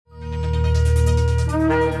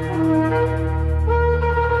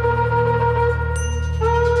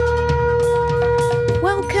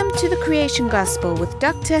Transformation Gospel with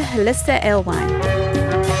Dr. Hollisa Alewine.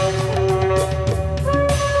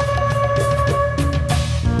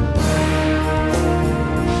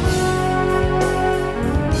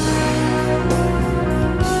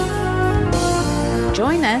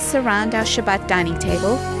 Join us around our Shabbat dining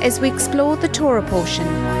table as we explore the Torah portion.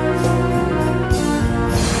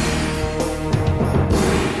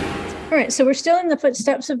 All right, so we're still in the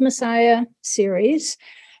Footsteps of Messiah series,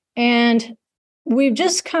 and we've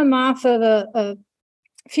just come off of a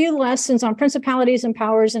few lessons on principalities and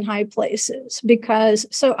powers in high places, because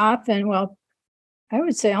so often, well, I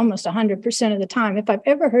would say almost 100% of the time, if I've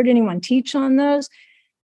ever heard anyone teach on those,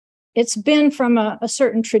 it's been from a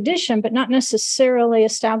certain tradition, but not necessarily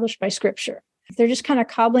established by Scripture. They're just kind of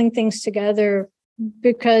cobbling things together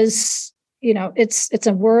because, you know, it's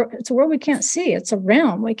a world we can't see. It's a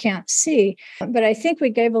realm we can't see. But I think we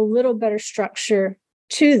gave a little better structure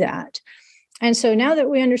to that. And so now that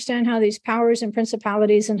we understand how these powers and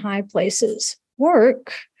principalities in high places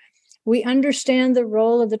work, we understand the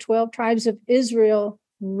role of the 12 tribes of Israel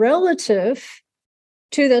relative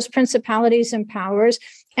to those principalities and powers.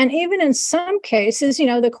 And even in some cases, you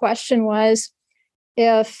know, the question was,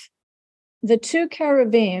 if the two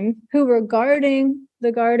cherubim who were guarding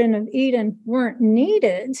the Garden of Eden weren't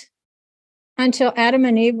needed until Adam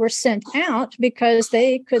and Eve were sent out because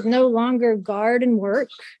they could no longer guard and work,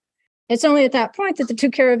 it's only at that point that the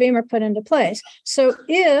two cherubim are put into place. So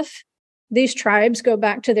if these tribes go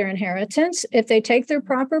back to their inheritance, if they take their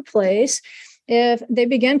proper place, if they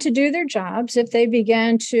begin to do their jobs, if they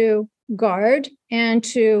begin to guard and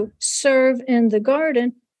to serve in the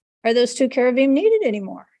garden, are those two cherubim needed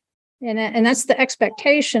anymore? And that's the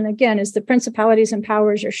expectation, again, as the principalities and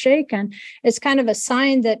powers are shaken. It's kind of a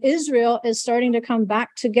sign that Israel is starting to come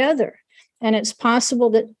back together. And it's possible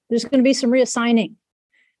that there's going to be some reassigning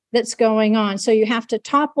that's going on. So you have to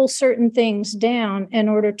topple certain things down in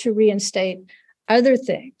order to reinstate other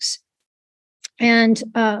things. And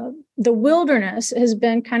the wilderness has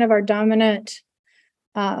been kind of our dominant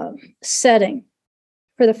setting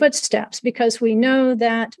for the footsteps, because we know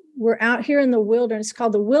that we're out here in the wilderness. It's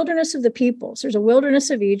called the wilderness of the peoples. There's a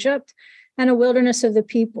wilderness of Egypt and a wilderness of the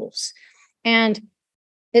peoples. And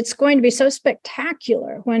it's going to be so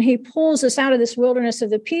spectacular when he pulls us out of this wilderness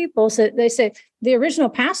of the peoples that they say the original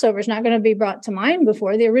Passover is not going to be brought to mind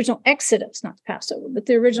before. The original Exodus, not the Passover, but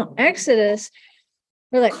the original Exodus,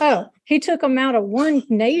 they're like, oh, he took them out of one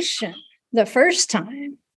nation the first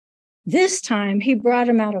time. This time, he brought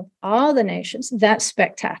them out of all the nations. That's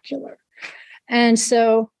spectacular. And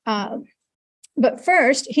so, but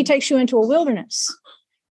first, he takes you into a wilderness.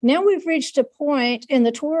 Now we've reached a point in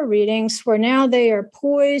the Torah readings where now they are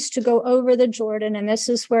poised to go over the Jordan. And this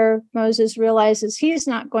is where Moses realizes he's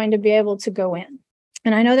not going to be able to go in.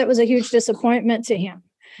 And I know that was a huge disappointment to him,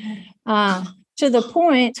 to the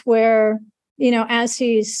point where, you know, as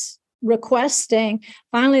he's requesting,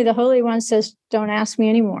 finally the Holy One says, don't ask me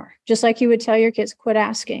anymore. Just like you would tell your kids, quit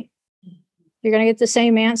asking. You're going to get the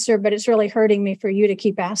same answer, but it's really hurting me for you to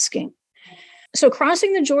keep asking. So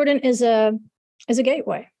crossing the Jordan is a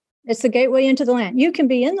gateway. It's the gateway into the land. You can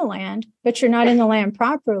be in the land, but you're not in the land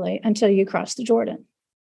properly until you cross the Jordan.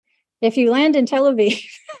 If you land in Tel Aviv,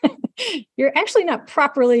 you're actually not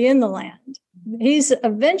properly in the land. He's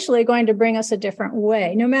eventually going to bring us a different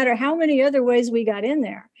way. No matter how many other ways we got in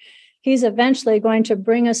there, he's eventually going to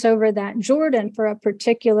bring us over that Jordan for a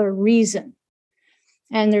particular reason.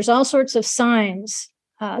 And there's all sorts of signs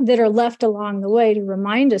that are left along the way to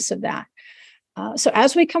remind us of that. So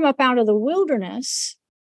as we come up out of the wilderness,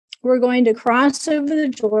 we're going to cross over the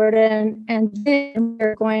Jordan, and then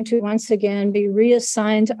we're going to once again be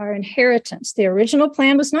reassigned our inheritance. The original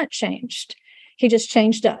plan was not changed. He just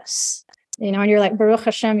changed us. You know, and you're like, Baruch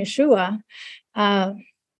Hashem Yeshua,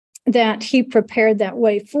 that he prepared that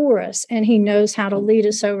way for us, and he knows how to lead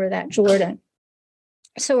us over that Jordan.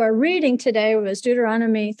 So our reading today was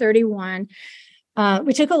Deuteronomy 31.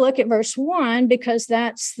 We took a look at verse 1 because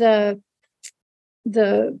that's the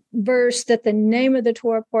verse that the name of the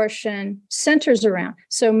Torah portion centers around.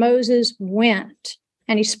 So Moses went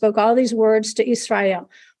and he spoke all these words to Israel.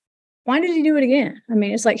 Why did he do it again? I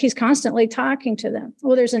mean, it's like he's constantly talking to them.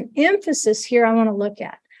 Well, there's an emphasis here I want to look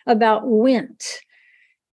at about went.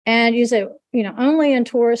 And you say, you know, only in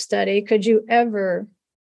Torah study could you ever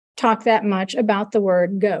talk that much about the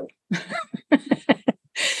word go.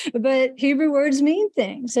 But Hebrew words mean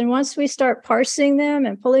things. And once we start parsing them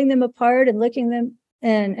and pulling them apart and looking them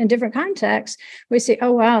in different contexts, we see,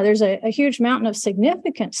 oh, wow, there's a huge mountain of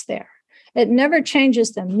significance there. It never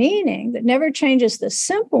changes the meaning. It never changes the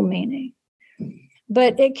simple meaning.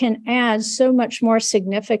 but it can add so much more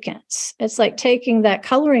significance. It's like taking that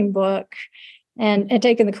coloring book and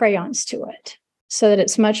taking the crayons to it so that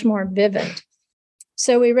it's much more vivid.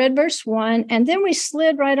 So we read verse 1, and then we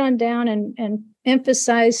slid right on down and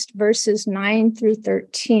emphasized verses 9 through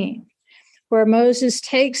 13, where Moses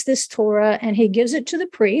takes this Torah and he gives it to the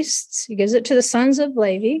priests. He gives it to the sons of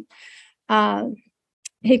Levi.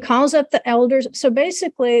 He calls up the elders. So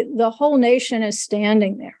basically, the whole nation is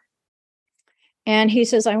standing there. And he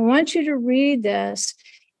says, I want you to read this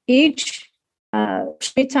each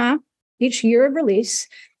Shemitah, each year of release,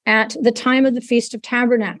 at the time of the Feast of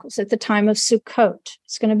Tabernacles, at the time of Sukkot.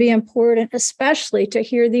 It's going to be important, especially to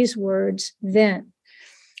hear these words then,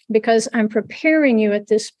 because I'm preparing you at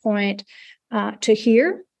this point to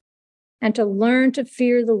hear and to learn to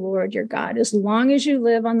fear the Lord your God as long as you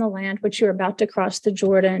live on the land which you're about to cross the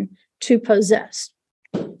Jordan to possess.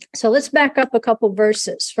 So let's back up a couple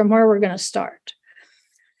verses from where we're going to start.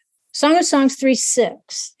 Song of Songs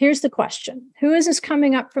 3:6. Here's the question. Who is this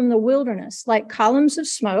coming up from the wilderness, like columns of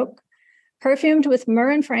smoke, perfumed with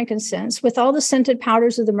myrrh and frankincense, with all the scented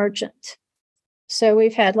powders of the merchant? So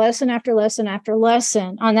we've had lesson after lesson after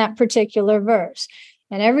lesson on that particular verse.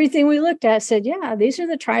 And everything we looked at said, yeah, these are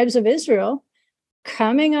the tribes of Israel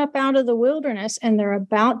coming up out of the wilderness, and they're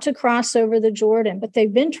about to cross over the Jordan, but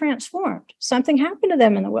they've been transformed. Something happened to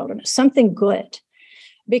them in the wilderness, something good.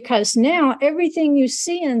 Because now everything you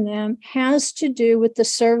see in them has to do with the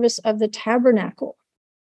service of the tabernacle,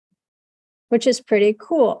 which is pretty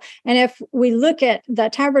cool. And if we look at the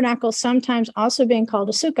tabernacle, sometimes also being called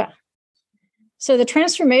a sukkah. So the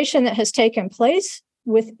transformation that has taken place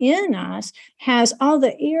within us has all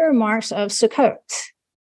the earmarks of Sukkot.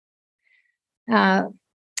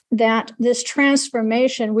 That this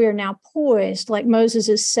transformation, we are now poised, like Moses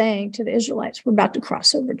is saying to the Israelites, we're about to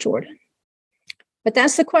cross over Jordan. But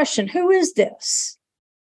that's the question. Who is this?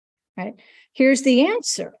 Right? Here's the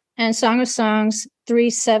answer. And Song of Songs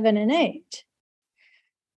 3, 7, and 8.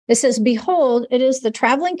 It says, behold, it is the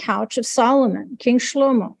traveling couch of Solomon, King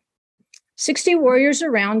Shlomo, 60 warriors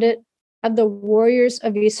around it, of the warriors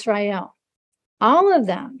of Israel. All of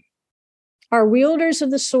them are wielders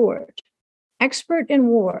of the sword, expert in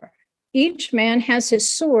war. Each man has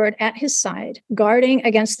his sword at his side, guarding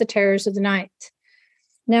against the terrors of the night.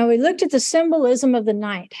 Now, we looked at the symbolism of the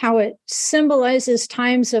night, how it symbolizes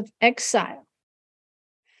times of exile.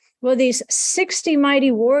 Well, these 60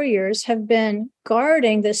 mighty warriors have been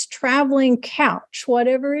guarding this traveling couch,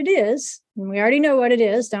 whatever it is. And we already know what it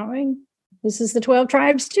is, don't we? This is the 12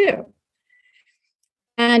 tribes too.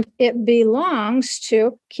 And it belongs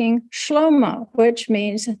to King Shlomo, which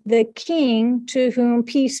means the king to whom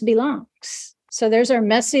peace belongs. So there's our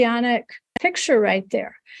messianic picture right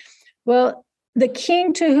there. Well, the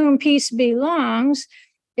king to whom peace belongs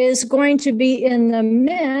is going to be in the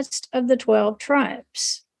midst of the 12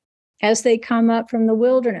 tribes as they come up from the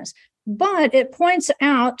wilderness. But it points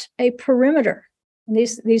out a perimeter.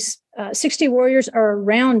 These 60 warriors are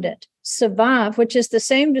around it. Savav, which is the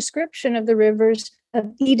same description of the rivers of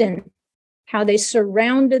Eden, how they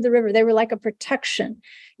surrounded the river. They were like a protection.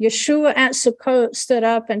 Yeshua at Sukkot stood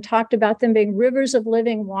up and talked about them being rivers of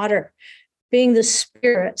living water, being the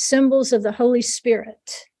Spirit, symbols of the Holy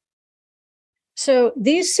Spirit. So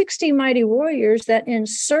these 60 mighty warriors that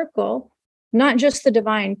encircle not just the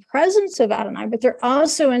divine presence of Adonai, but they're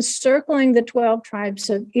also encircling the 12 tribes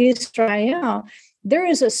of Israel. There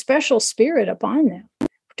is a special spirit upon them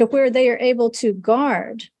to where they are able to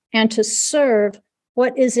guard and to serve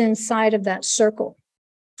what is inside of that circle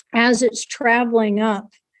as it's traveling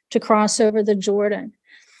up to cross over the Jordan.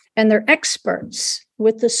 And they're experts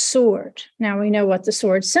with the sword. Now we know what the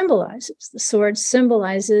sword symbolizes. The sword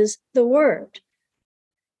symbolizes the word.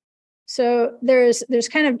 So there's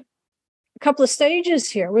kind of a couple of stages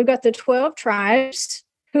here. We've got the 12 tribes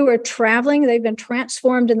who are traveling. They've been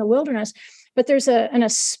transformed in the wilderness, but there's a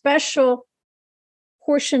special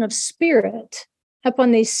portion of spirit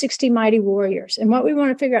upon these 60 mighty warriors. And what we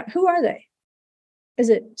want to figure out, who are they? Is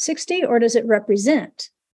it 60 or does it represent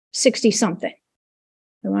 60 something?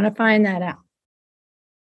 We want to find that out.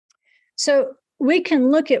 So we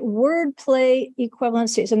can look at wordplay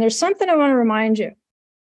equivalencies. And there's something I want to remind you.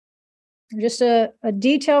 Just a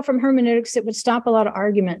detail from hermeneutics that would stop a lot of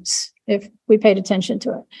arguments if we paid attention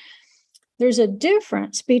to it. There's a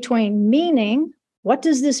difference between meaning, what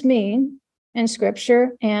does this mean in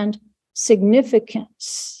Scripture, and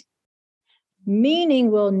significance.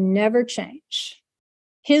 Meaning will never change.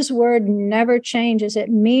 His word never changes. It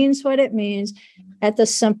means what it means at the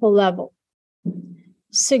simple level.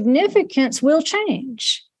 Significance will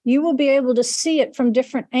change. You will be able to see it from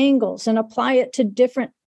different angles and apply it to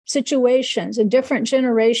different situations in different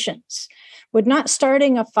generations. Would not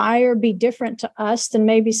starting a fire be different to us than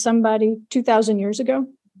maybe somebody 2,000 years ago?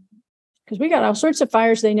 Because we got all sorts of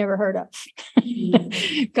fires they never heard of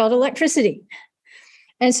called electricity.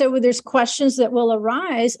 And so there's questions that will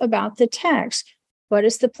arise about the text. What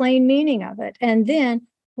is the plain meaning of it? And then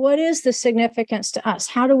what is the significance to us?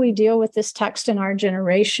 How do we deal with this text in our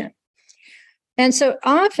generation? And so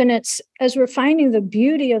often it's, as we're finding the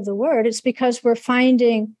beauty of the word, it's because we're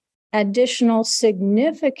finding additional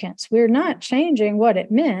significance. We're not changing what it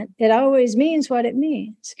meant. It always means what it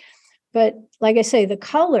means. But like I say, the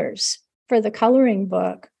colors for the coloring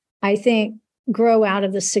book, I think, grow out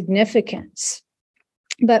of the significance.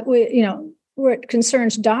 But where it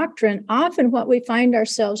concerns doctrine, often what we find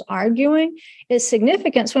ourselves arguing is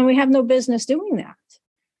significance when we have no business doing that.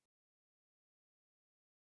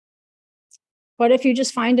 What if you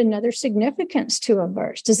just find another significance to a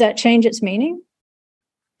verse? Does that change its meaning?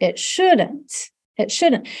 It shouldn't. It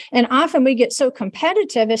shouldn't. And often we get so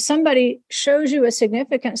competitive. If somebody shows you a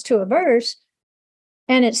significance to a verse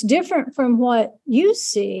and it's different from what you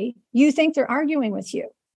see, you think they're arguing with you,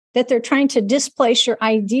 that they're trying to displace your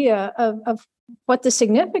idea of what the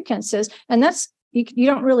significance is. And that's, you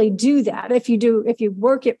don't really do that. If you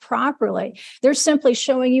work it properly, they're simply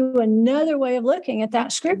showing you another way of looking at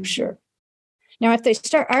that scripture. Now, if they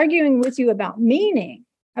start arguing with you about meaning,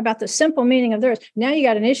 about the simple meaning of theirs, now you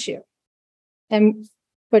got an issue. And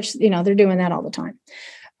which, they're doing that all the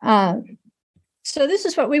time. So this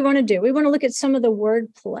is what we want to do. We want to look at some of the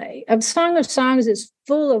wordplay. A Song of Songs is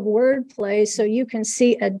full of wordplay, so you can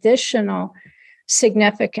see additional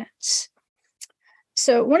significance.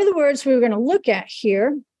 So one of the words we're going to look at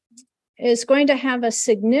here is going to have a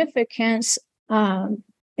significance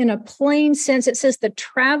in a plain sense. It says the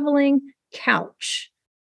traveling couch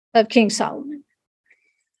of King Solomon.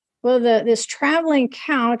 Well, this traveling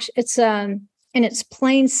couch, it's in its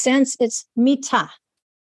plain sense, it's mitah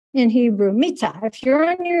in Hebrew. Mitah. If you're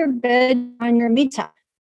on your bed, on your mitah.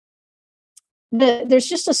 There's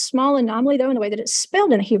just a small anomaly, though, in the way that it's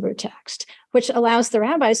spelled in the Hebrew text, which allows the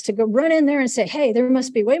rabbis to go run in there and say, hey, there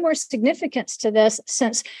must be way more significance to this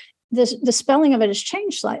since the spelling of it has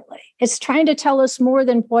changed slightly. It's trying to tell us more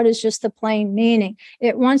than what is just the plain meaning.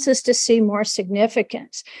 It wants us to see more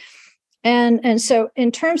significance. And so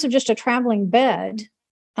in terms of just a traveling bed,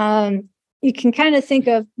 you can kind of think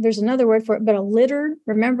of, there's another word for it, but a litter.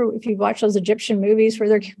 Remember, if you watch those Egyptian movies where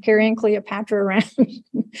they're carrying Cleopatra around,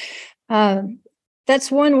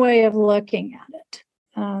 that's one way of looking at it.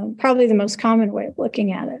 Probably the most common way of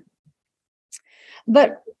looking at it.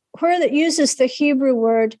 But where that uses the Hebrew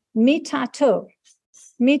word mitato,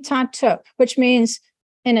 which means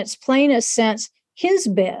in its plainest sense, his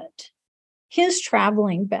bed, his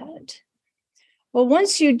traveling bed. Well,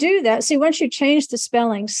 once you do that, once you change the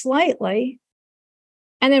spelling slightly,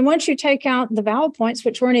 and then once you take out the vowel points,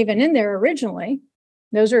 which weren't even in there originally,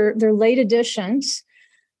 they're late additions,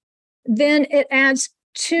 then it adds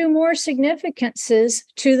two more significances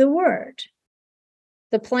to the word.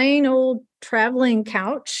 The plain old traveling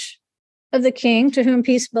couch of the king to whom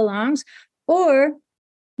peace belongs, or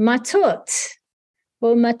matot.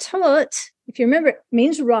 Well, matot, if you remember, it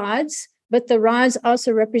means rods, but the rods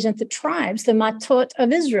also represent the tribes, the matot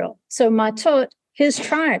of Israel. So matot, his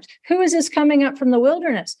tribes. Who is this coming up from the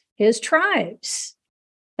wilderness? His tribes.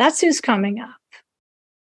 That's who's coming up.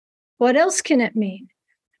 What else can it mean?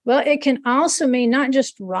 Well, it can also mean not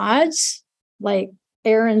just rods, like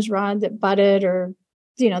Aaron's rod that budded, or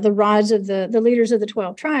the rods of the leaders of the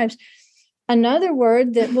 12 tribes. Another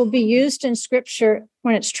word that will be used in scripture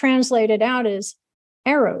when it's translated out is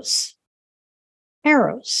arrows.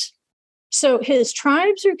 Arrows. So his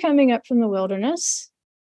tribes are coming up from the wilderness.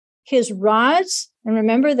 His rods, and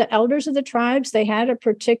remember the elders of the tribes, they had a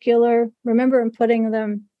particular, remember in putting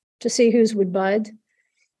them to see whose would bud?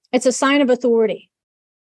 It's a sign of authority.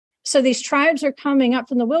 So these tribes are coming up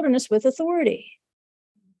from the wilderness with authority.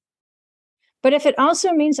 But if it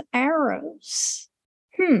also means arrows,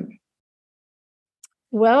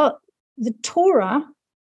 well, the Torah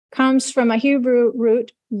comes from a Hebrew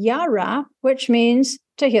root, yara, which means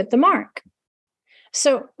to hit the mark.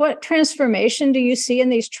 So what transformation do you see in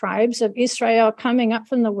these tribes of Israel coming up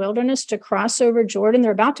from the wilderness to cross over Jordan?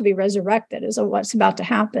 They're about to be resurrected, is what's about to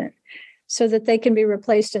happen, so that they can be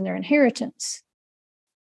replaced in their inheritance.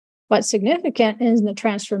 What's significant in the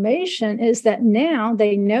transformation is that now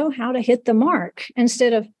they know how to hit the mark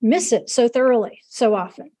instead of miss it so thoroughly, so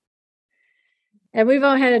often. And we've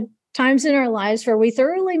all had times in our lives where we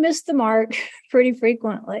thoroughly missed the mark pretty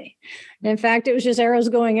frequently. In fact, it was just arrows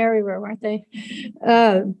going everywhere, weren't they?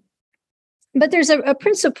 But there's a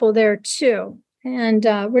principle there too. And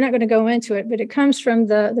we're not going to go into it, but it comes from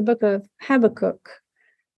the book of Habakkuk,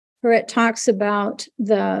 where it talks about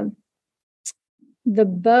the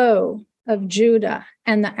bow of Judah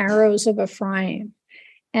and the arrows of Ephraim.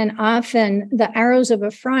 And often the arrows of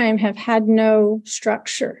Ephraim have had no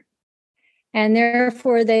structure, and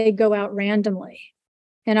therefore they go out randomly.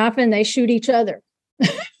 And often they shoot each other.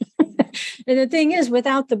 And the thing is,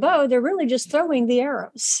 without the bow, they're really just throwing the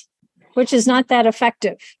arrows, which is not that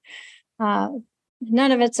effective.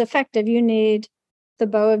 None of it's effective. You need the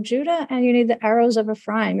bow of Judah and you need the arrows of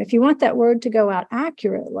Ephraim. If you want that word to go out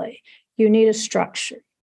accurately, you need a structure.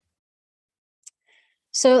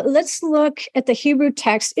 So let's look at the Hebrew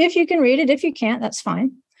text. If you can read it, if you can't, that's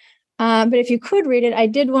fine. But if you could read it, I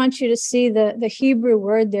did want you to see the Hebrew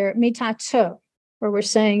word there, mitato, where we're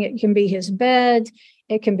saying it can be his bed,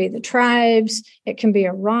 it can be the tribes, it can be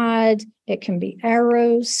a rod, it can be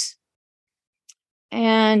arrows.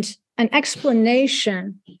 And an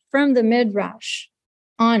explanation from the Midrash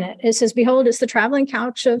on it. It says, behold, it's the traveling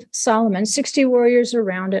couch of Solomon, 60 warriors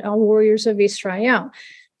around it, all warriors of Israel.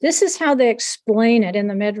 This is how they explain it in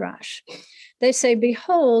the Midrash. They say,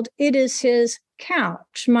 behold, it is his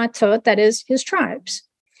couch, matot, that is his tribes,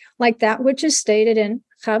 like that which is stated in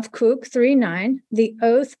Chavkuk 3:9, the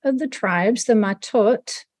oath of the tribes, the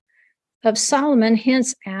matot of Solomon,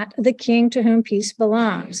 hints at the king to whom peace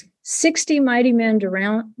belongs. 60 mighty men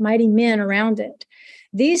around it.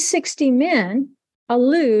 These 60 men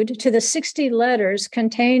allude to the 60 letters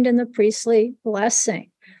contained in the priestly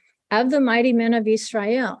blessing of the mighty men of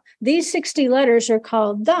Israel. These 60 letters are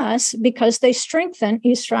called thus because they strengthen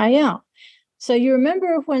Israel. So you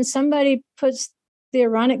remember when somebody puts the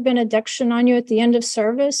Aaronic benediction on you at the end of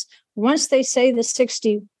service, once they say the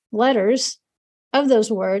 60 letters of those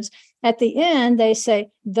words, at the end they say,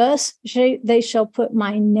 thus they shall put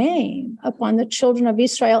my name upon the children of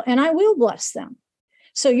Israel, and I will bless them.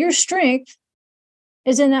 So your strength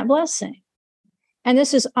is in that blessing. And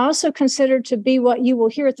this is also considered to be what you will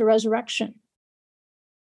hear at the resurrection.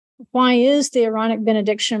 Why is the Aaronic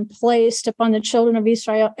benediction placed upon the children of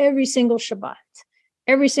Israel every single Shabbat,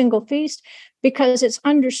 every single feast? Because it's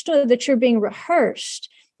understood that you're being rehearsed.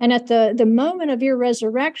 And at the moment of your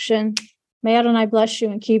resurrection, may Adonai bless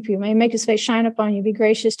you and keep you. May he make his face shine upon you, be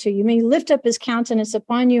gracious to you. May he lift up his countenance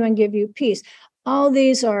upon you and give you peace. All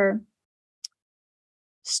these are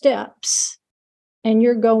steps, and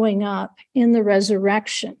you're going up in the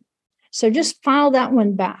resurrection. So just file that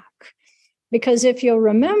one back. Because if you'll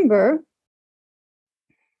remember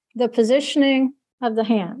the positioning of the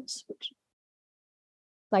hands,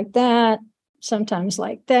 like that, sometimes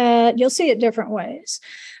like that, you'll see it different ways.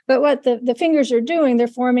 But what the fingers are doing, they're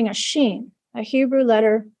forming a sheen, a Hebrew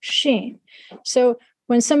letter sheen. So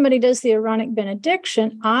when somebody does the Aaronic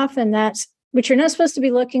benediction, often that's, which you're not supposed to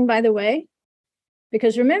be looking, by the way,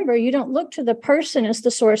 because remember, you don't look to the person as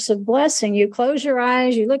the source of blessing. You close your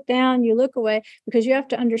eyes, you look down, you look away, because you have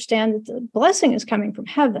to understand that the blessing is coming from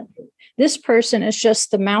heaven. This person is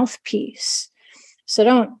just the mouthpiece. So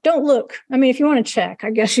don't look. I mean, if you want to check,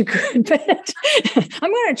 I guess you could, but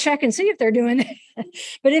I'm going to check and see if they're doing it.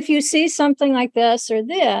 But if you see something like this or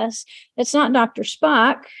this, it's not Dr.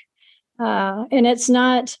 Spock, and it's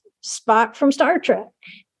not Spock from Star Trek.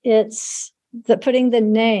 It's putting the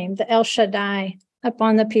name, the El Shaddai,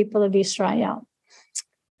 upon the people of Israel.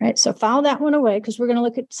 Right. So file that one away, because we're going to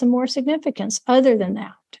look at some more significance other than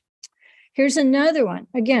that. Here's another one,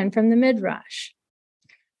 again, from the Midrash.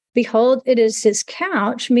 Behold, it is his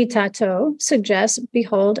couch, mitato, suggests,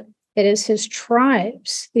 behold, it is his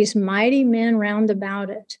tribes, these mighty men round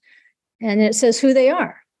about it. And it says who they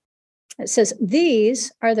are. It says,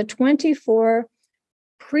 these are the 24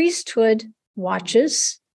 priesthood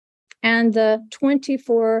watches and the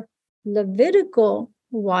 24 Levitical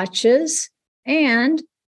watches and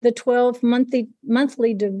the 12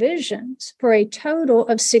 monthly divisions for a total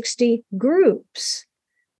of 60 groups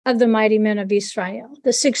of the mighty men of Israel.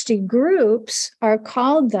 The 60 groups are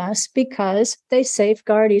called thus because they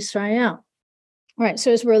safeguard Israel. All right,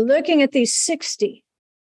 so as we're looking at these 60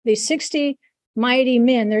 mighty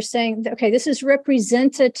men, they're saying, okay, this is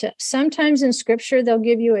representative. Sometimes in scripture, they'll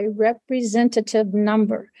give you a representative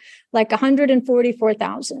number, like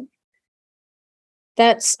 144,000.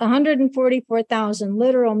 That's 144,000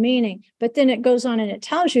 literal meaning, but then it goes on and it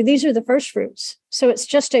tells you these are the first fruits. So it's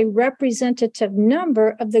just a representative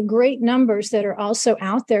number of the great numbers that are also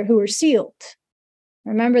out there who are sealed.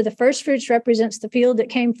 Remember, the first fruits represents the field it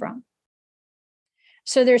came from.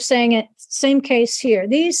 So they're saying it, same case here.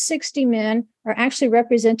 These 60 men are actually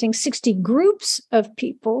representing 60 groups of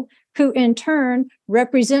people who in turn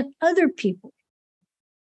represent other people.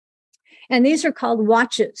 And these are called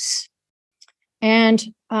watches. And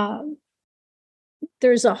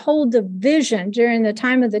there's a whole division during the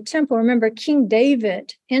time of the temple. Remember, King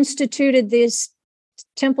David instituted these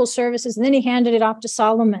temple services, and then he handed it off to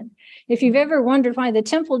Solomon. If you've ever wondered why the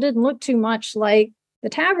temple didn't look too much like the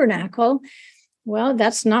tabernacle, well,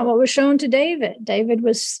 that's not what was shown to David. David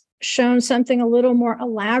was shown something a little more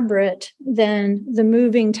elaborate than the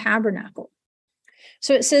moving tabernacle.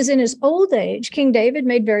 So it says, in his old age, King David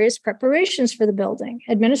made various preparations for the building,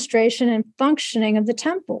 administration, and functioning of the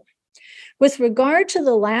temple. With regard to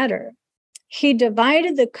the latter, he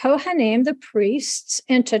divided the Kohanim, the priests,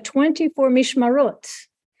 into 24 mishmarot.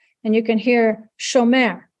 And you can hear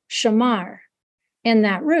shomer, shamar in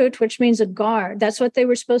that root, which means a guard. That's what they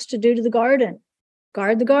were supposed to do to the garden,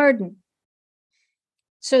 guard the garden.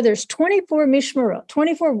 So there's 24 mishmarot,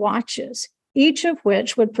 24 watches, each of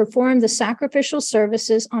which would perform the sacrificial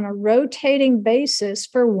services on a rotating basis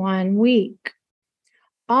for 1 week.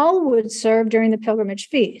 All would serve during the pilgrimage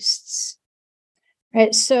feasts.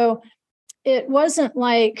 Right? So it wasn't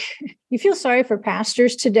like, you feel sorry for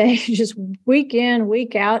pastors today, just week in,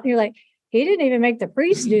 week out. And you're like, he didn't even make the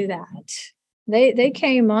priests do that. They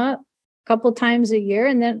came up a couple times a year,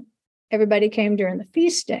 and then everybody came during the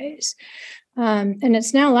feast days. And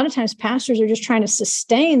it's now a lot of times pastors are just trying to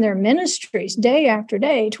sustain their ministries day after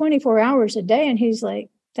day, 24 hours a day. And he's like,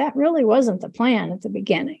 that really wasn't the plan at the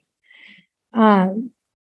beginning. At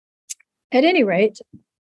any rate,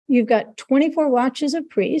 you've got 24 watches of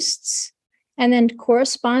priests and then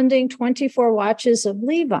corresponding 24 watches of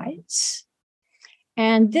Levites.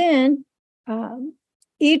 And then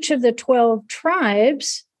each of the 12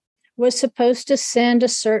 tribes was supposed to send a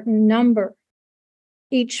certain number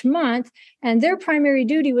each month, and their primary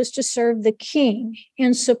duty was to serve the king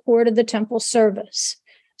in support of the temple service.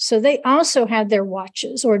 So they also had their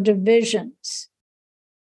watches or divisions.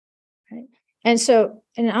 Right?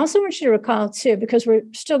 And I also want you to recall too, because we're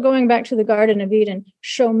still going back to the Garden of Eden,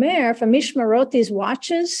 shomer, from mishmarot, these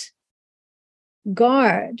watches,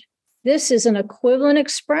 guard. This is an equivalent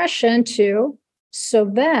expression to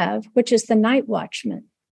sovev, which is the night watchman.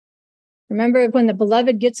 Remember when the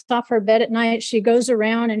beloved gets off her bed at night, she goes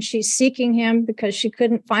around and she's seeking him because she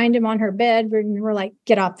couldn't find him on her bed. We're like,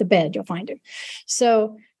 get off the bed, you'll find him.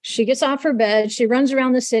 So she gets off her bed, she runs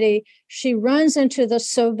around the city, she runs into the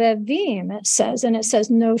Sovevim, it says, and it says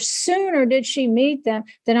no sooner did she meet them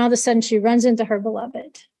than all of a sudden she runs into her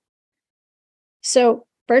beloved. So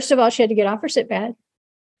first of all, she had to get off her sickbed.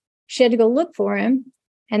 She had to go look for him,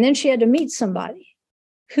 and then she had to meet somebody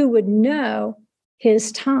who would know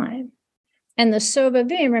his time. And the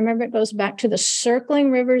Sovavim, remember, it goes back to the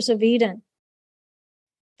circling rivers of Eden.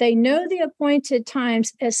 They know the appointed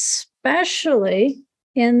times, especially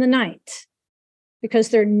in the night, because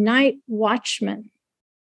they're night watchmen.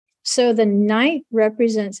 So the night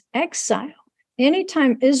represents exile.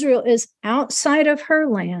 Anytime Israel is outside of her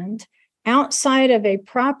land, outside of a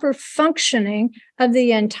proper functioning of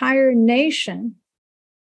the entire nation,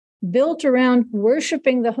 built around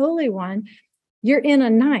worshiping the Holy One, you're in a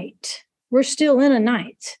night. We're still in a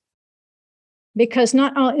night because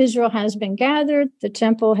not all Israel has been gathered. The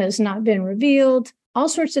temple has not been revealed. All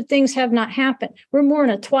sorts of things have not happened. We're more in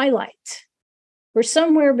a twilight. We're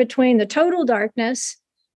somewhere between the total darkness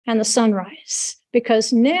and the sunrise,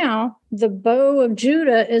 because now the bow of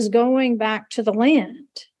Judah is going back to the land.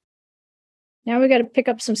 Now we got to pick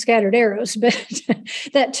up some scattered arrows, but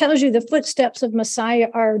that tells you the footsteps of Messiah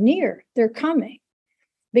are near. They're coming,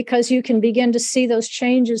 because you can begin to see those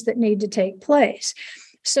changes that need to take place.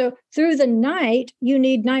 So through the night, you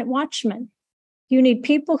need night watchmen. You need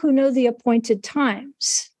people who know the appointed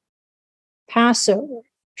times. Passover,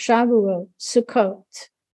 Shavuot, Sukkot.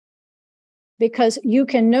 Because you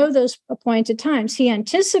can know those appointed times. He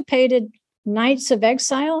anticipated nights of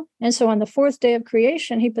exile. And so on the 4th day of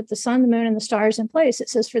creation, he put the sun, the moon, and the stars in place. It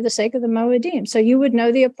says for the sake of the Moedim. So you would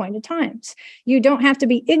know the appointed times. You don't have to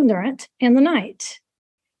be ignorant in the night.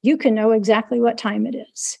 You can know exactly what time it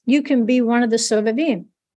is. You can be one of the Sovavim.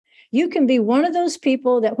 You can be one of those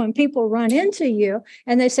people that when people run into you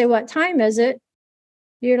and they say, what time is it?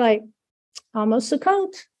 You're like, almost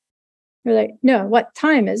Sukkot. You're like, no, what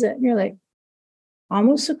time is it? And you're like,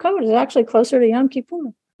 almost Sukkot. It's actually closer to Yom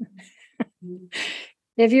Kippur.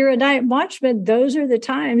 If you're a night watchman, those are the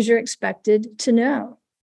times you're expected to know.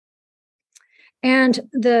 And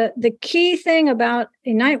the key thing about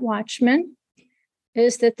a night watchman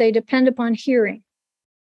is that they depend upon hearing.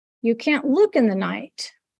 You can't look in the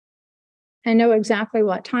night and know exactly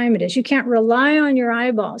what time it is. You can't rely on your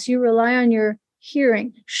eyeballs. You rely on your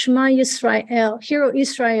hearing. Shema Yisrael, Hear, O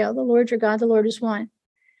Israel, the Lord your God, the Lord is one.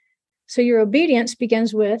 So your obedience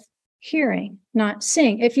begins with hearing, not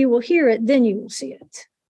seeing. If you will hear it, then you will see it.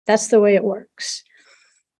 That's the way it works.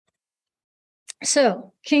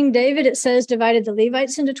 So King David, it says, divided the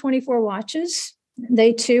Levites into 24 watches.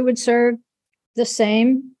 They too would serve the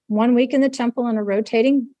same 1 week in the temple on a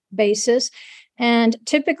rotating basis. And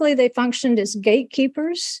typically they functioned as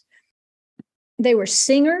gatekeepers. They were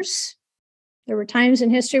singers. There were times in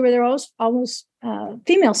history where there were almost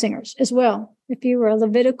female singers as well. If you were a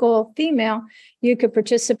Levitical female, you could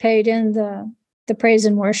participate in the praise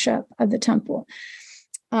and worship of the temple.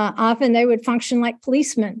 Often they would function like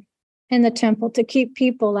policemen in the temple to keep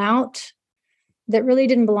people out that really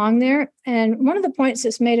didn't belong there. And one of the points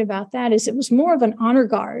that's made about that is it was more of an honor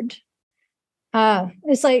guard.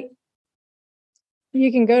 It's like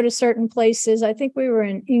you can go to certain places. I think we were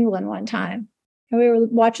in England one time, and we were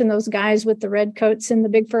watching those guys with the red coats and the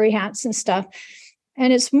big furry hats and stuff.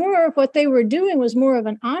 And it's more of what they were doing was more of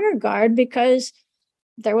an honor guard because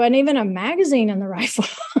there wasn't even a magazine in the rifle.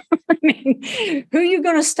 I mean, who are you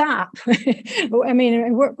going to stop? I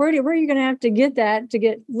mean, where are you going to have to get that to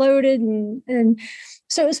get loaded? And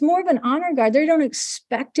so it's more of an honor guard. They don't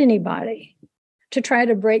expect anybody to try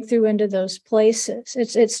to break through into those places.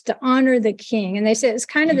 It's to honor the king. And they say it's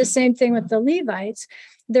kind of the same thing with the Levites.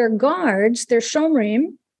 They're guards, they're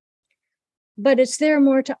shomrim, but it's there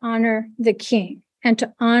more to honor the king and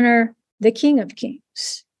to honor the King of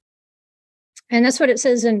Kings. And that's what it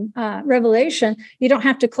says in Revelation. You don't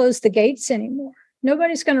have to close the gates anymore.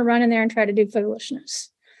 Nobody's going to run in there and try to do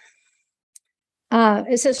foolishness.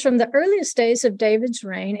 It says, from the earliest days of David's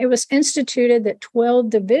reign, it was instituted that 12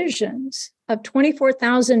 divisions of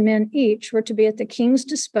 24,000 men each were to be at the king's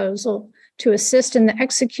disposal to assist in the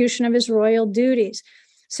execution of his royal duties.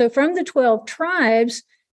 So from the 12 tribes,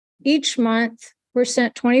 each month were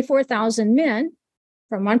sent 24,000 men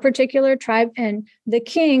from one particular tribe, and the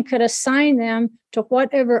king could assign them to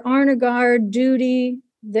whatever honor guard duty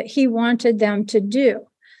that he wanted them to do.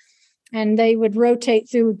 And they would rotate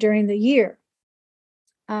through during the year.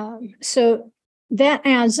 So that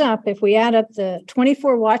adds up. If we add up the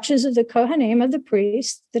 24 watches of the Kohanim, of the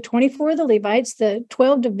priests, the 24 of the Levites, the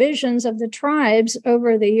 12 divisions of the tribes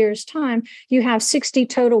over the year's time, you have 60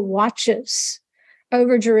 total watches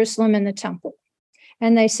over Jerusalem and the temple.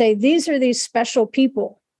 And they say these are these special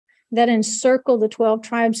people that encircle the 12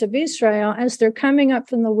 tribes of Israel as they're coming up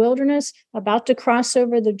from the wilderness, about to cross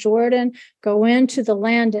over the Jordan, go into the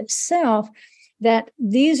land itself, that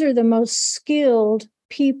these are the most skilled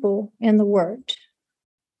people in the word.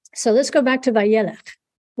 So let's go back to Vayelech,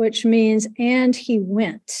 which means, and he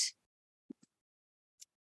went.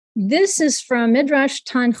 This is from Midrash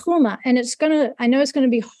Tanhuma, and I know it's going to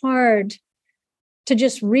be hard to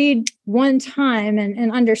just read one time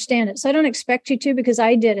and understand it. So I don't expect you to, because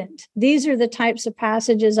I didn't. These are the types of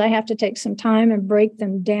passages I have to take some time and break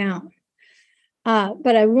them down.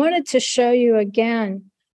 But I wanted to show you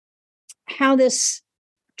again how this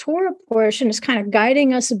Torah portion is kind of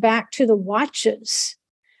guiding us back to the watches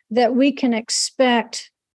that we can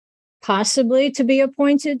expect possibly to be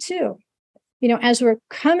appointed to. You know, as we're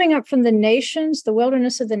coming up from the nations, the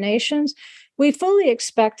wilderness of the nations, we fully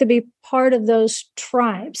expect to be part of those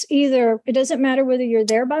tribes. Either, it doesn't matter whether you're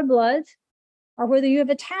there by blood or whether you have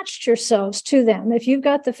attached yourselves to them. If you've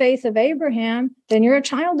got the faith of Abraham, then you're a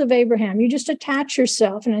child of Abraham. You just attach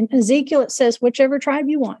yourself. And in Ezekiel, it says, whichever tribe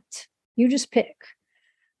you want, you just pick.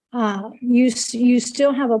 You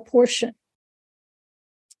still have a portion.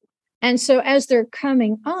 And so as they're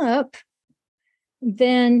coming up,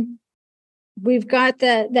 then we've got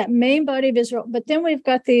that main body of Israel, but then we've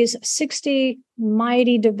got these 60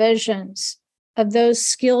 mighty divisions of those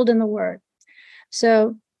skilled in the word.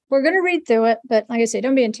 So we're going to read through it, but like I say,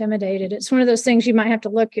 don't be intimidated. It's one of those things you might have to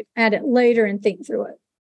look at it later and think through it.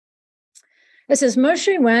 It says,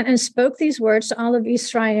 Moshe went and spoke these words to all of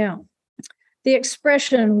Israel. The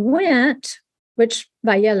expression went, which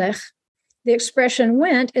Vayelech, the expression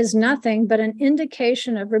went is nothing but an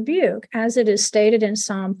indication of rebuke, as it is stated in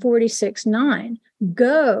Psalm 46:9.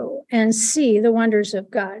 Go and see the wonders of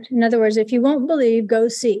God. In other words, if you won't believe, go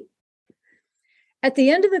see. At the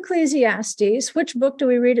end of Ecclesiastes, which book do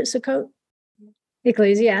we read at Sukkot?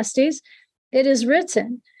 Ecclesiastes. It is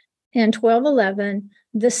written in 12:11,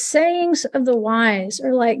 the sayings of the wise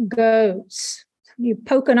are like goads. You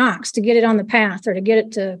poke an ox to get it on the path or to get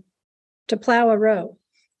it to plow a row.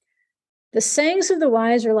 The sayings of the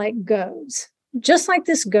wise are like goads. Just like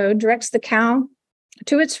this goad directs the cow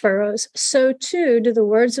to its furrows, so too do the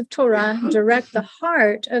words of Torah direct the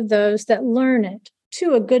heart of those that learn it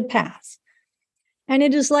to a good path. And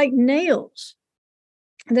it is like nails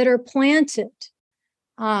that are planted.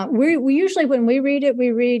 We usually, when we read it,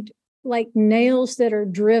 we read like nails that are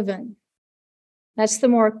driven. That's the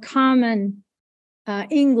more common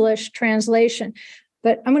English translation.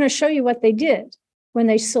 But I'm going to show you what they did when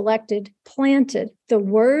they selected planted. The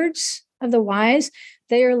words of the wise,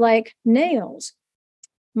 they are like nails.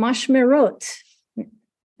 Mashmerot.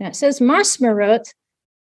 Now it says masmerot,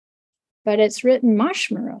 but it's written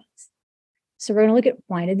mashmerot. So we're going to look at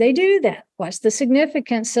why did they do that? What's the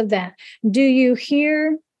significance of that? Do you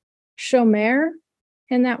hear shomer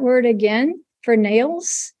in that word again for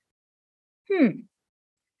nails?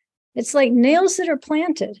 It's like nails that are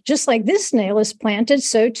planted. Just like this nail is planted,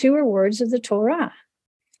 so too are words of the Torah.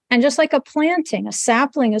 And just like a planting, a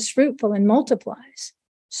sapling is fruitful and multiplies,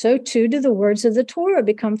 so too do the words of the Torah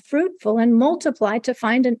become fruitful and multiply to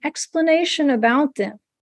find an explanation about them.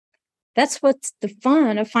 That's what's the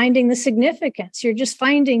fun of finding the significance. You're just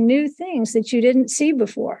finding new things that you didn't see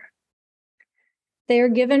before. They are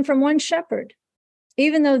given from one shepherd,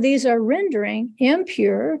 even though these are rendering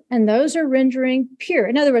impure and those are rendering pure.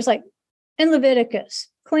 In other words, like in Leviticus,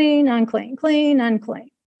 clean, unclean, clean, unclean.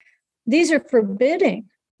 These are forbidding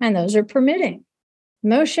and those are permitting.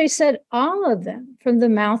 Moshe said all of them from the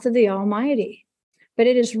mouth of the Almighty. But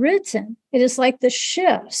it is written, it is like the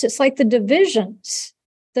shifts, it's like the divisions,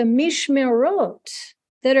 the mishmerot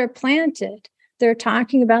that are planted. They're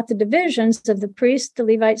talking about the divisions of the priests, the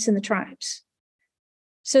Levites, and the tribes.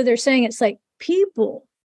 So they're saying it's like people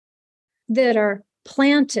that are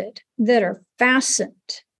planted, that are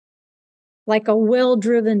fastened like a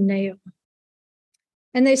well-driven nail.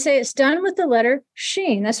 And they say it's done with the letter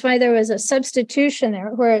Shin. That's why there was a substitution there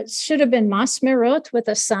where it should have been masmerot with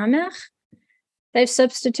a samech. They've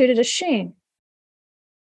substituted a Shin.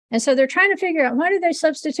 And so they're trying to figure out, why did they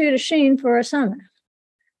substitute a Shin for a samech?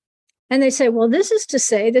 And they say, well, this is to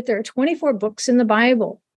say that there are 24 books in the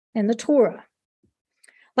Bible and the Torah,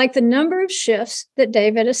 like the number of shifts that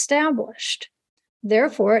David established.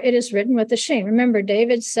 Therefore, it is written with the Shin. Remember,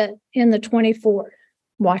 David said in the 24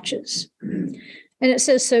 watches. And it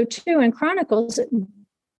says so too in Chronicles,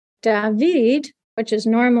 David, which is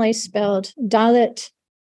normally spelled Dalet,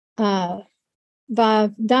 Vav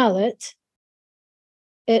Dalet,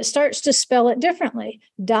 it starts to spell it differently.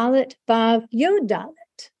 Dalet, Vav, Yod Dalet.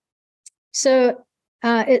 So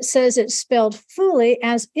it says it's spelled fully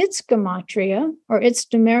as its gematria, or its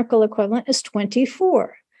numerical equivalent, is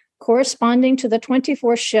 24, corresponding to the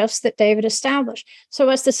 24 shifts that David established. So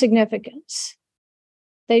what's the significance?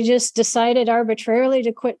 They just decided arbitrarily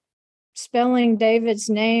to quit spelling David's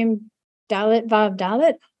name Dalet, Vav,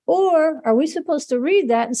 Dalet? Or are we supposed to read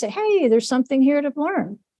that and say, hey, there's something here to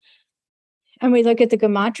learn? And we look at the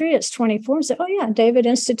gematria, it's 24, and say, oh yeah, David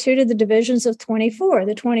instituted the divisions of 24,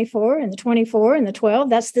 the 24 and the 24 and the 12.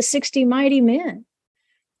 That's the 60 mighty men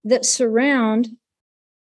that surround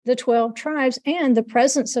the 12 tribes and the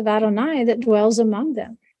presence of Adonai that dwells among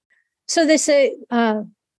them. So they say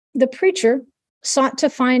the preacher sought to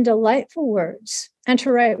find delightful words and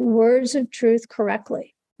to write words of truth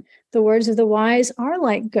correctly. The words of the wise are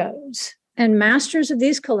like goads, and masters of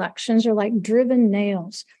these collections are like driven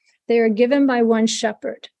nails. They are given by one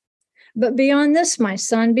shepherd. But beyond this, my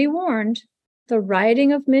son, be warned, the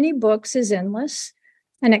writing of many books is endless,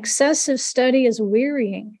 and excessive study is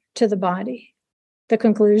wearying to the body. The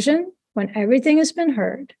conclusion, when everything has been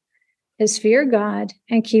heard, is fear God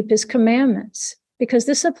and keep his commandments, because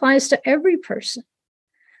this applies to every person.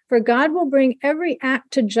 For God will bring every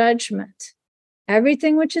act to judgment,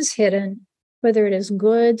 everything which is hidden, whether it is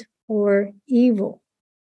good or evil.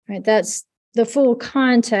 Right? That's the full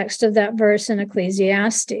context of that verse in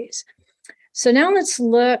Ecclesiastes. So now let's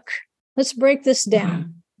break this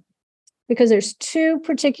down, because there's two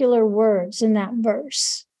particular words in that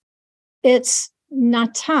verse. It's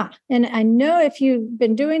nata. And I know if you've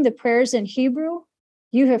been doing the prayers in Hebrew,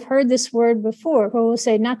 you have heard this word before, where we'll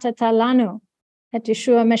say, natatalanu, et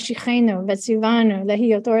Yeshua Meshichenu, vetzivanu, lehi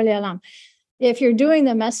otor le'alam. If you're doing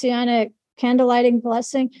the Messianic candlelighting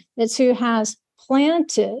blessing, it's who has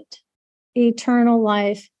planted eternal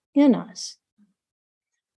life in us.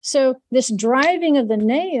 So this driving of the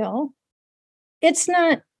nail, it's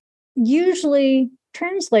not usually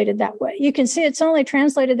translated that way. You can see it's only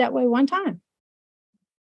translated that way one time.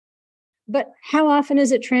 But how often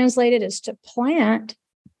is it translated as to plant?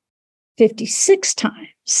 56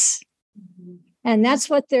 times. And that's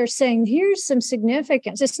what they're saying. Here's some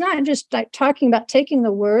significance. It's not just like talking about taking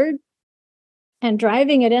the word and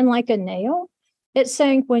driving it in like a nail. It's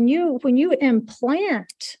saying when you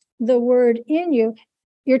implant the word in you,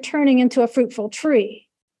 you're turning into a fruitful tree.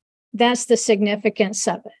 That's the significance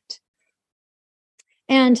of it.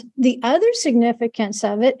 And the other significance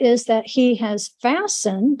of it is that he has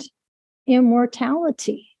fastened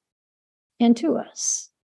immortality. into us,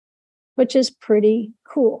 which is pretty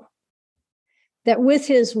cool. That with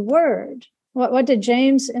his word, what did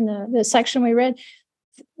James in the section we read?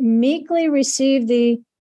 Meekly receive the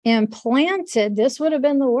implanted, this would have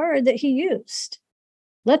been the word that he used.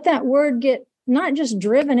 Let that word get not just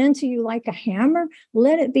driven into you like a hammer,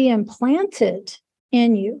 let it be implanted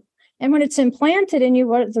in you. And when it's implanted in you,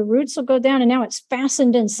 the roots will go down, and now it's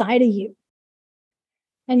fastened inside of you.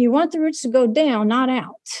 And you want the roots to go down, not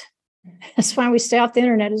out. That's why we stay off the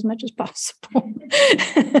internet as much as possible.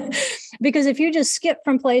 Because if you just skip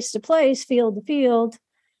from place to place, field to field,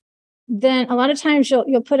 then a lot of times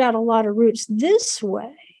you'll put out a lot of roots this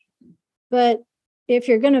way. But if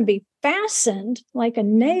you're going to be fastened like a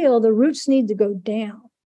nail, the roots need to go down.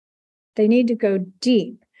 They need to go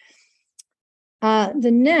deep.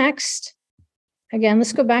 The next, again,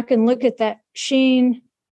 let's go back and look at that Sheen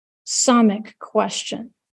Samik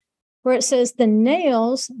question, where it says the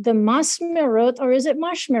nails, the masmerot, or is it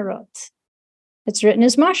mashmerot? It's written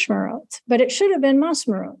as mashmerot, but it should have been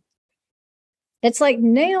masmerot. It's like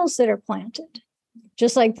nails that are planted.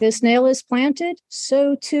 Just like this nail is planted,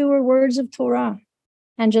 so too are words of Torah.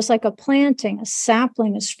 And just like a planting, a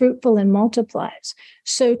sapling is fruitful and multiplies,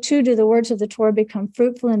 so too do the words of the Torah become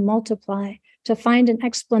fruitful and multiply, to find an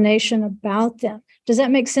explanation about them. Does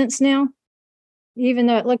that make sense now? Even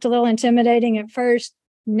though it looked a little intimidating at first,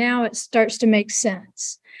 now it starts to make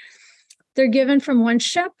sense. They're given from one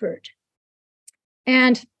shepherd.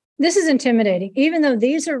 And this is intimidating, even though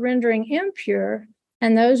these are rendering impure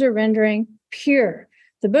and those are rendering pure.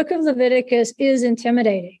 The book of Leviticus is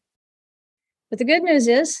intimidating. But the good news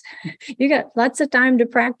is you got lots of time to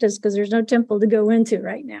practice because there's no temple to go into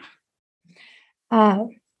right now.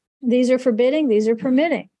 These are forbidding, these are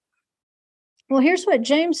permitting. Well, here's what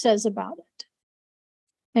James says about it.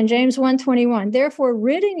 In James 1:21, therefore,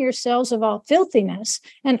 ridding yourselves of all filthiness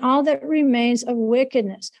and all that remains of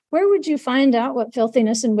wickedness. Where would you find out what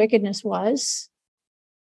filthiness and wickedness was?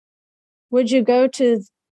 Would you go to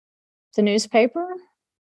the newspaper?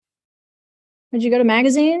 Would you go to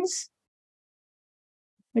magazines?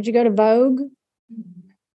 Would you go to Vogue?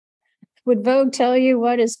 Would Vogue tell you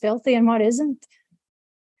what is filthy and what isn't?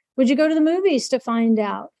 Would you go to the movies to find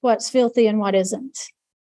out what's filthy and what isn't?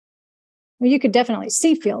 Well, you could definitely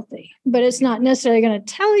see filthy, but it's not necessarily going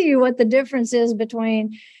to tell you what the difference is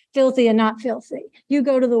between filthy and not filthy. You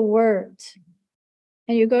go to the Word.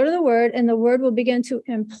 And you go to the Word, and the Word will begin to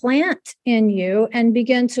implant in you and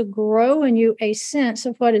begin to grow in you a sense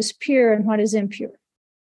of what is pure and what is impure.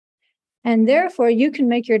 And therefore, you can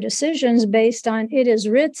make your decisions based on it is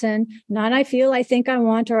written, not I feel, I think, I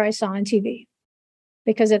want, or I saw on TV.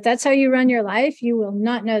 Because if that's how you run your life, you will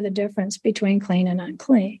not know the difference between clean and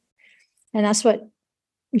unclean. And that's what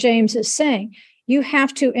James is saying. You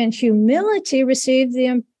have to, in humility, receive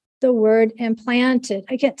the word implanted.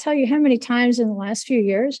 I can't tell you how many times in the last few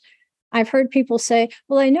years I've heard people say,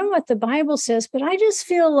 well, I know what the Bible says, but I just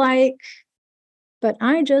feel like. Well,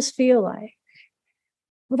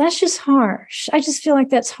 that's just harsh. I just feel like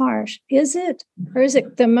that's harsh. Is it? Or is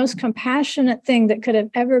it the most compassionate thing that could have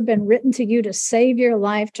ever been written to you to save your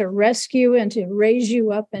life, to rescue and to raise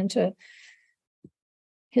you up into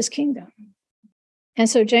his kingdom? And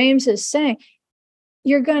so James is saying,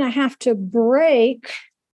 you're going to have to break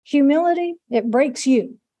humility. It breaks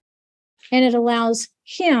you. And it allows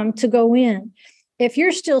him to go in. If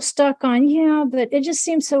you're still stuck on, yeah, but it just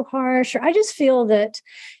seems so harsh, or I just feel that,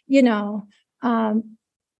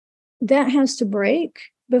 that has to break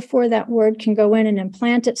before that word can go in and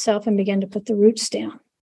implant itself and begin to put the roots down.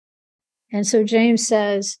 And so James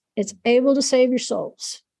says it's able to save your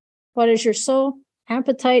souls. What is your soul?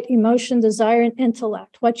 Appetite, emotion, desire, and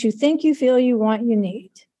intellect. What you think, you feel, you want, you need.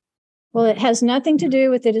 Well, it has nothing to do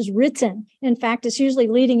with it is written. In fact, it's usually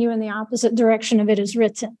leading you in the opposite direction of it is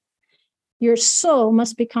written. Your soul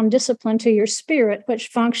must become disciplined to your spirit, which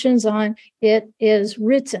functions on it is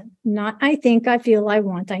written, not I think, I feel, I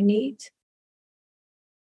want, I need.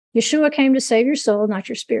 Yeshua came to save your soul, not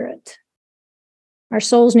your spirit. Our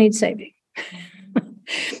souls need saving.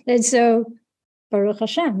 And so, Baruch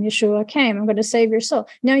Hashem, Yeshua came. I'm going to save your soul.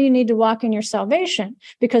 Now you need to walk in your salvation,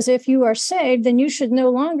 because if you are saved, then you should no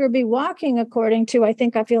longer be walking according to I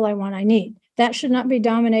think, I feel, I want, I need. That should not be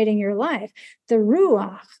dominating your life. The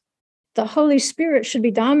Ruach, the Holy Spirit, should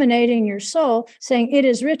be dominating your soul, saying, it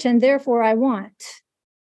is written, therefore I want.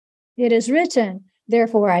 It is written,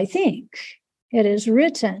 therefore I think. It is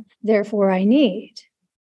written, therefore I need.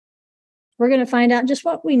 We're going to find out just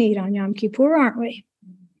what we need on Yom Kippur, aren't we?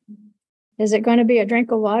 Is it going to be a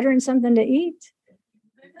drink of water and something to eat?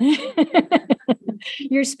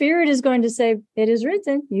 Your spirit is going to say, it is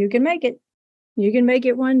written, you can make it. You can make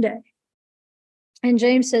it one day. And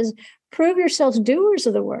James says, prove yourselves doers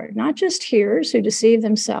of the word, not just hearers who deceive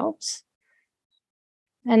themselves.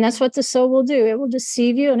 And that's what the soul will do. It will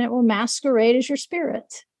deceive you and it will masquerade as your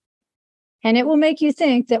spirit. And it will make you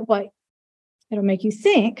think that what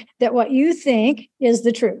you think is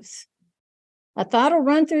the truth. A thought will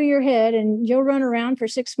run through your head and you'll run around for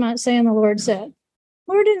 6 months saying the Lord said.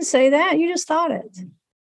 Lord didn't say that. You just thought it.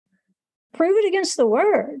 Prove it against the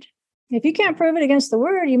word. If you can't prove it against the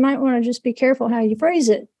word, you might want to just be careful how you phrase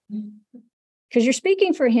it, because you're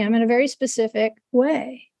speaking for him in a very specific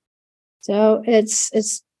way. So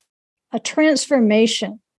it's a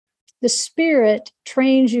transformation. The Spirit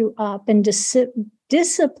trains you up and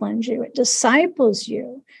disciplines you. It disciples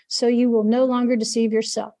you so you will no longer deceive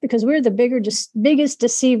yourself, because we're the biggest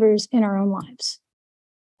deceivers in our own lives.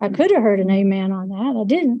 I could have heard an amen on that. I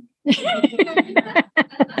didn't.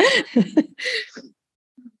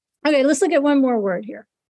 Okay, let's look at one more word here.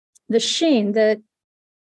 The sheen, the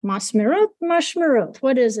mashmerut.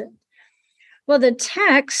 What is it? Well, the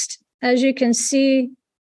text, as you can see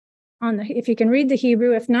if you can read the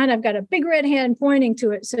Hebrew, if not, I've got a big red hand pointing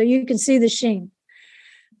to it so you can see the sheen.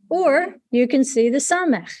 Or you can see the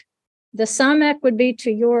samech. The samech would be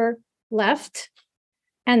to your left,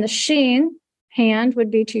 and the sheen hand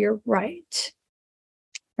would be to your right.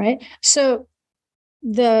 Right? So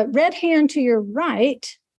the red hand to your right,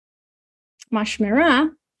 mashmerah,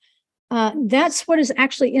 that's what is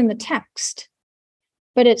actually in the text.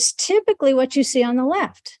 But it's typically what you see on the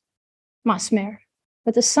left, masmer,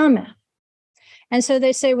 with the sameh. And so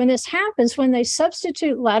they say when this happens, when they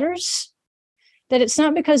substitute letters, that it's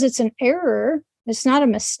not because it's an error, it's not a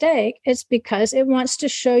mistake, it's because it wants to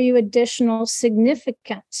show you additional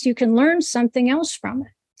significance. You can learn something else from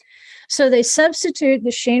it. So they substitute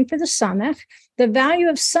the sheen for the samech. The value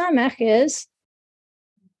of samech is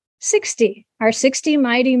 60, our 60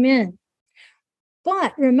 mighty men.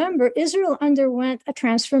 But remember, Israel underwent a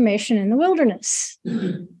transformation in the wilderness.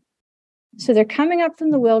 So they're coming up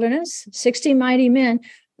from the wilderness, 60 mighty men,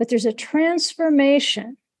 but there's a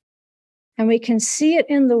transformation. And we can see it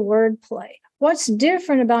in the wordplay. What's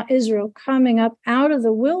different about Israel coming up out of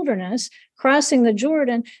the wilderness, crossing the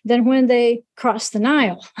Jordan, than when they crossed the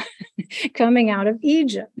Nile, coming out of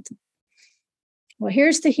Egypt? Well,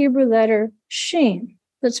 here's the Hebrew letter shin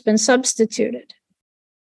that's been substituted.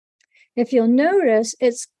 If you'll notice,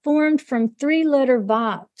 it's formed from 3-letter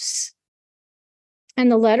vavs.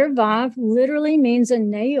 And the letter vav literally means a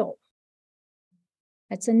nail.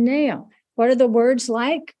 It's a nail. What are the words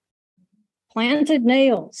like? Planted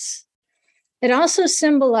nails. It also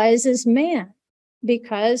symbolizes man,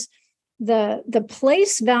 because the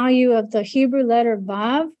place value of the Hebrew letter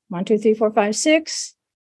vav, 1, 2, 3, 4, 5, 6,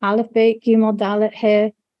 aleph, bet, gimel, dalet,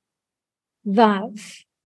 he, vav.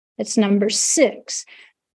 It's number 6.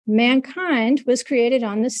 Mankind was created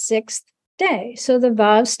on the 6th day. So the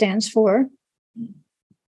vav stands for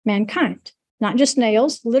mankind, not just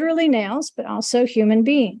nails, literally nails, but also human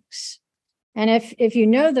beings. And if you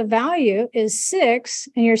know the value is 6,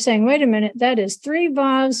 and you're saying, wait a minute, that is 3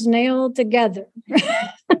 vavs nailed together.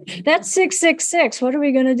 That's 666. What are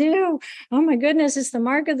we going to do? Oh my goodness, it's the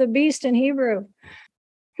mark of the beast in Hebrew.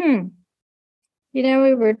 You know,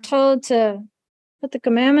 we were told to put the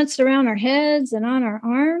commandments around our heads and on our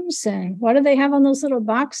arms. And what do they have on those little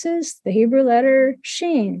boxes? The Hebrew letter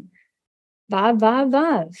shin. Vav, vav,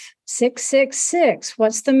 vav. 666.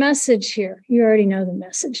 What's the message here? You already know the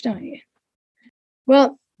message, don't you?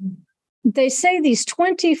 Well, they say these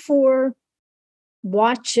 24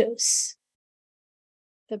 watches,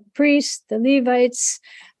 the priests, the Levites,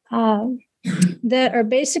 that are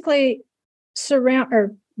basically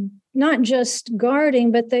or not just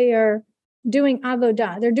guarding, but they are doing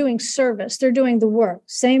avodah. They're doing service. They're doing the work.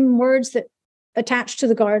 Same words that attach to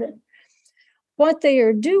the garden. What they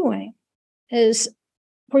are doing is,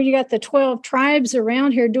 where you got the 12 tribes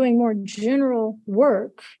around here doing more general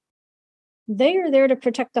work, they are there to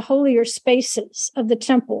protect the holier spaces of the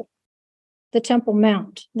Temple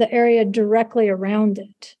Mount, the area directly around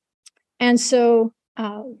it. And so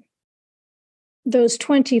those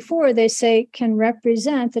 24, they say, can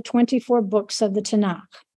represent the 24 books of the Tanakh.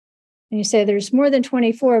 And you say there's more than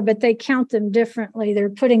 24, but they count them differently. They're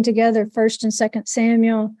putting together 1st and 2nd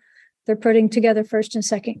Samuel. They're putting together 1st and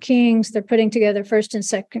 2nd Kings. They're putting together 1st and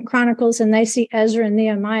 2nd Chronicles. And they see Ezra and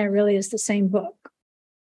Nehemiah really as the same book,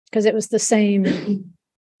 because it was the same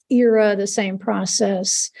era, the same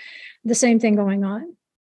process, the same thing going on.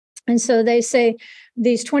 And so they say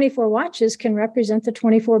these 24 watches can represent the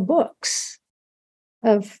 24 books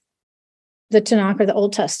of the Tanakh, or the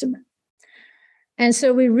Old Testament. And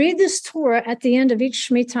so we read this Torah at the end of each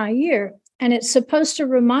Shemitah year, and it's supposed to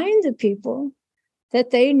remind the people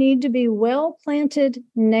that they need to be well-planted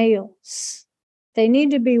nails. They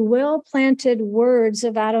need to be well-planted words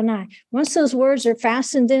of Adonai. Once those words are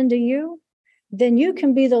fastened into you, then you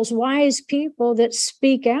can be those wise people that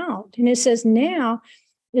speak out. And it says now,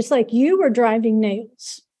 it's like you were driving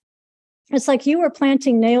nails. It's like you were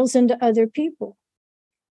planting nails into other people.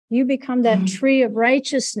 You become that tree of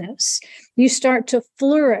righteousness. You start to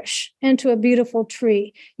flourish into a beautiful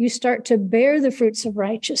tree. You start to bear the fruits of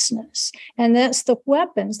righteousness. And that's the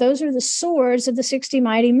weapons. Those are the swords of the 60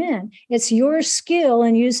 mighty men. It's your skill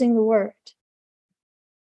in using the word.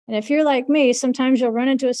 And if you're like me, sometimes you'll run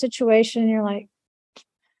into a situation and you're like,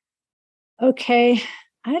 okay,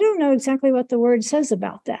 I don't know exactly what the word says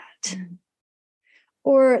about that.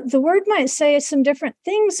 Or the word might say some different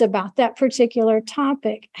things about that particular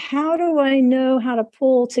topic. How do I know how to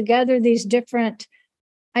pull together these different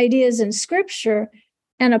ideas in scripture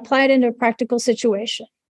and apply it into a practical situation?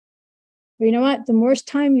 Well, you know what? The more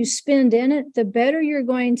time you spend in it, the better you're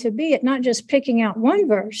going to be at not just picking out one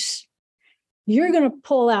verse. You're going to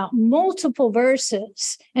pull out multiple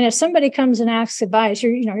verses. And if somebody comes and asks advice,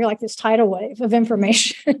 you're like this tidal wave of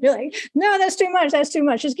information. You're like, no, that's too much. That's too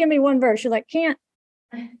much. Just give me one verse. You're like, can't,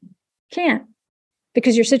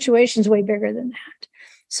 because your situation's way bigger than that.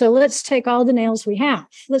 So let's take all the nails we have.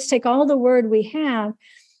 Let's take all the word we have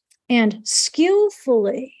and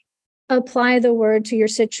skillfully apply the word to your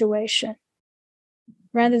situation,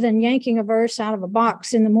 rather than yanking a verse out of a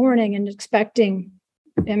box in the morning and expecting,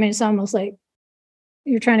 it's almost like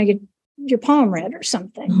you're trying to get your palm read or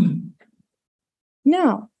something.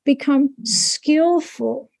 No, become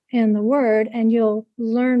skillful in the word, and you'll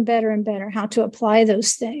learn better and better how to apply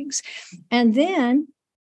those things. And then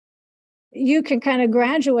you can kind of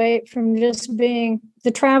graduate from just being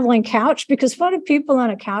the traveling couch, because what do people on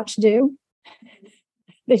a couch do?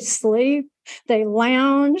 They sleep, they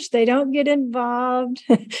lounge, they don't get involved.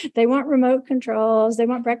 They want remote controls. They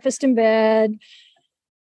want breakfast in bed.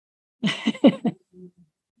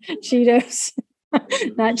 Cheetos,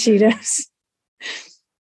 not Cheetos.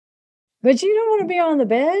 But you don't want to be on the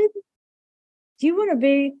bed. You want to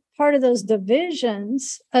be part of those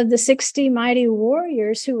divisions of the 60 mighty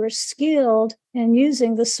warriors who are skilled in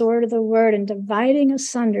using the sword of the word and dividing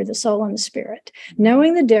asunder the soul and the spirit,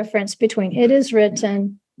 knowing the difference between it is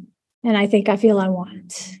written and I think, I feel, I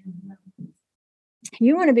want.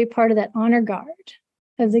 You want to be part of that honor guard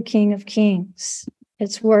of the King of Kings.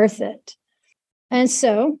 It's worth it. And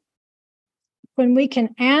so when we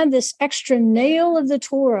can add this extra nail of the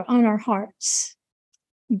Torah on our hearts,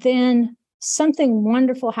 then something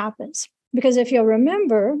wonderful happens. Because if you'll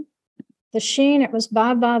remember, the sheen, it was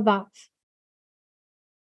Vav, Vav, Vav,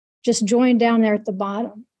 just joined down there at the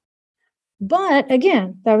bottom. But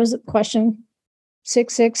again, that was question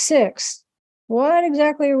 666. What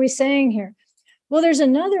exactly are we saying here? Well, there's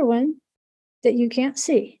another one that you can't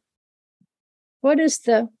see. What is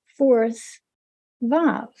the fourth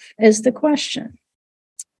Vav is the question.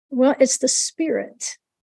 Well, it's the Spirit.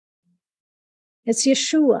 It's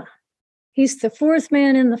Yeshua. He's the fourth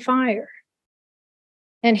man in the fire.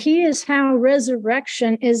 And he is how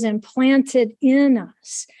resurrection is implanted in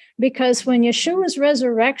us. Because when Yeshua's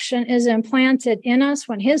resurrection is implanted in us,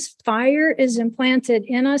 when his fire is implanted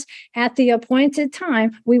in us, at the appointed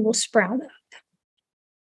time, we will sprout up.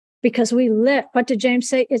 Because what did James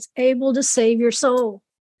say? It's able to save your soul.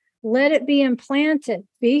 Let it be implanted.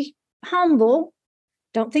 Be humble.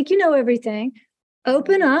 Don't think you know everything.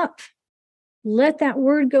 Open up. Let that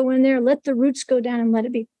word go in there. Let the roots go down and let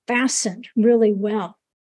it be fastened really well.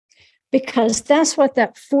 Because that's what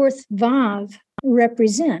that fourth Vav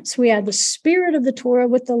represents. We have the spirit of the Torah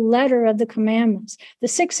with the letter of the commandments. The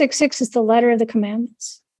 666 is the letter of the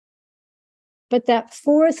commandments. But that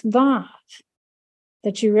fourth Vav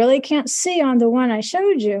that you really can't see on the one I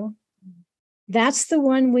showed you, that's the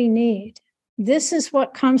one we need. This is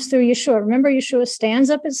what comes through Yeshua. Remember, Yeshua stands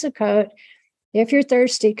up at Sukkot. If you're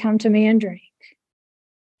thirsty, come to me and drink.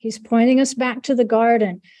 He's pointing us back to the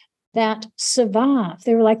garden. That Savav,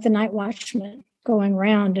 they were like the night watchmen, going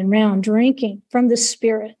round and round, drinking from the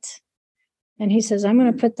Spirit. And he says, I'm going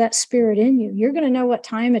to put that Spirit in you. You're going to know what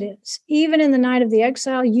time it is. Even in the night of the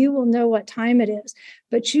exile, you will know what time it is.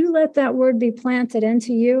 But you let that word be planted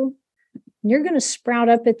into you, and you're going to sprout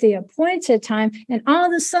up at the appointed time. And all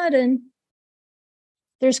of a sudden,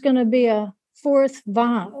 there's going to be a fourth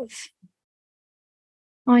Vav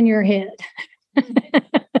on your head.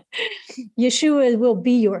 Yeshua will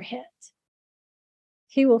be your head.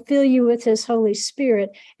 He will fill you with his Holy Spirit,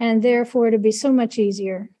 and therefore it'll be so much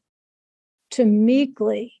easier to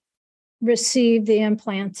meekly receive the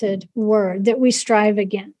implanted word that we strive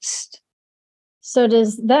against. So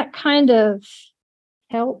does that kind of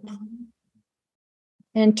help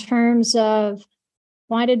in terms of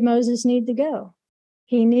why did Moses need to go?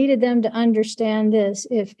 He needed them to understand this.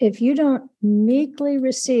 If you don't meekly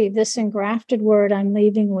receive this engrafted word, I'm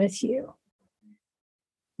leaving with you,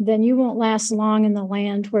 then you won't last long in the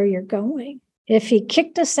land where you're going. If he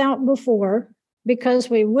kicked us out before because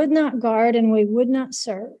we would not guard and we would not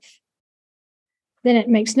serve, then it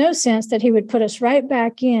makes no sense that he would put us right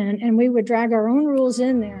back in and we would drag our own rules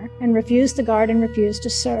in there and refuse to guard and refuse to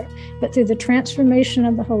serve. But through the transformation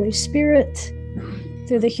of the Holy Spirit,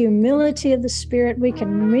 through the humility of the Spirit, we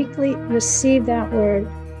can meekly receive that word.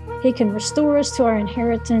 He can restore us to our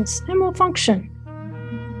inheritance, and we'll function.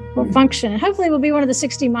 We'll function. And hopefully we'll be one of the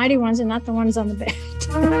 60 mighty ones and not the ones on the bed.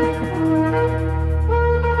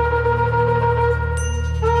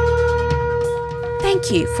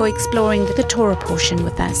 Thank you for exploring the Torah portion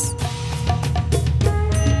with us.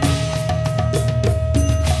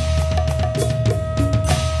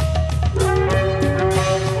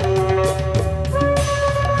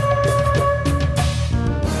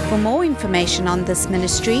 For more information on this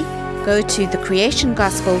ministry, go to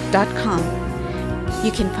thecreationgospel.com.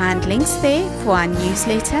 You can find links there for our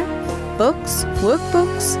newsletter, books,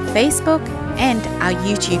 workbooks, Facebook, and our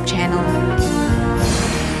YouTube channel.